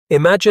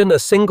Imagine a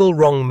single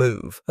wrong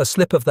move, a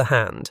slip of the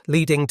hand,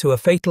 leading to a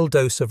fatal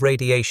dose of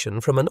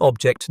radiation from an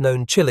object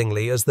known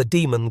chillingly as the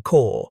demon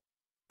core.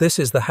 This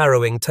is the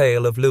harrowing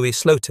tale of Louis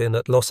Slotin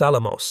at Los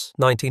Alamos,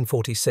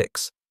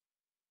 1946.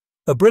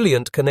 A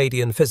brilliant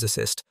Canadian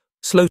physicist,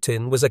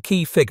 Slotin was a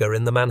key figure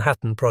in the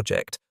Manhattan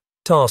Project,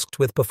 tasked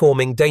with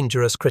performing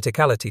dangerous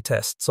criticality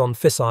tests on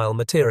fissile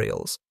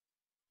materials.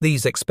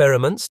 These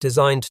experiments,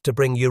 designed to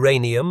bring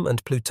uranium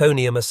and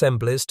plutonium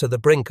assemblies to the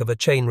brink of a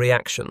chain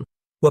reaction,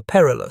 were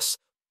perilous,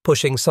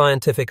 pushing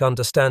scientific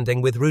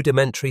understanding with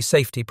rudimentary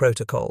safety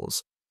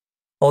protocols.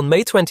 On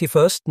May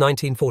 21,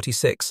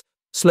 1946,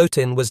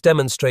 Slotin was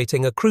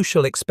demonstrating a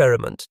crucial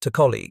experiment to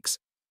colleagues.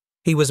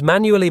 He was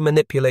manually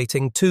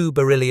manipulating two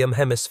beryllium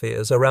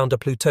hemispheres around a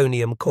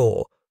plutonium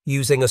core,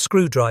 using a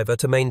screwdriver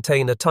to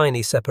maintain a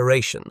tiny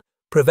separation,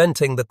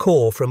 preventing the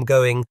core from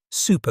going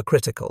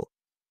supercritical.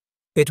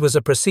 It was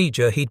a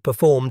procedure he'd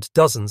performed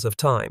dozens of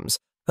times,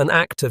 an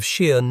act of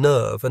sheer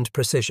nerve and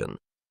precision.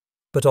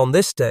 But on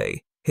this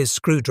day, his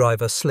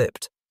screwdriver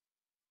slipped.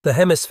 The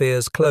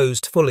hemispheres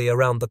closed fully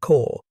around the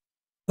core.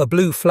 A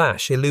blue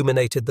flash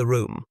illuminated the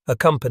room,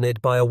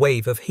 accompanied by a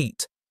wave of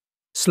heat.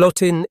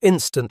 Slotin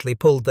instantly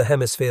pulled the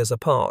hemispheres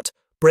apart,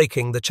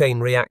 breaking the chain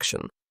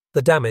reaction.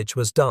 The damage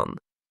was done.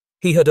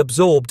 He had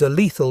absorbed a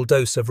lethal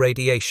dose of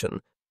radiation,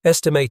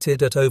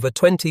 estimated at over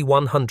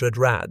 2,100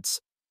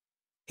 rads.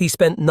 He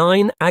spent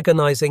 9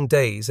 agonizing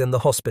days in the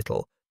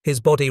hospital,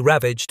 his body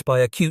ravaged by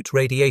acute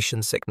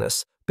radiation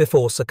sickness,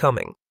 before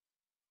succumbing.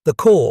 The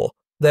core,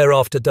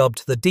 thereafter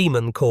dubbed the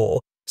demon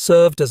core,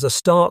 served as a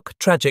stark,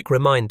 tragic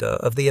reminder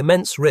of the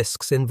immense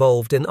risks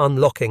involved in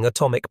unlocking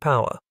atomic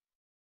power.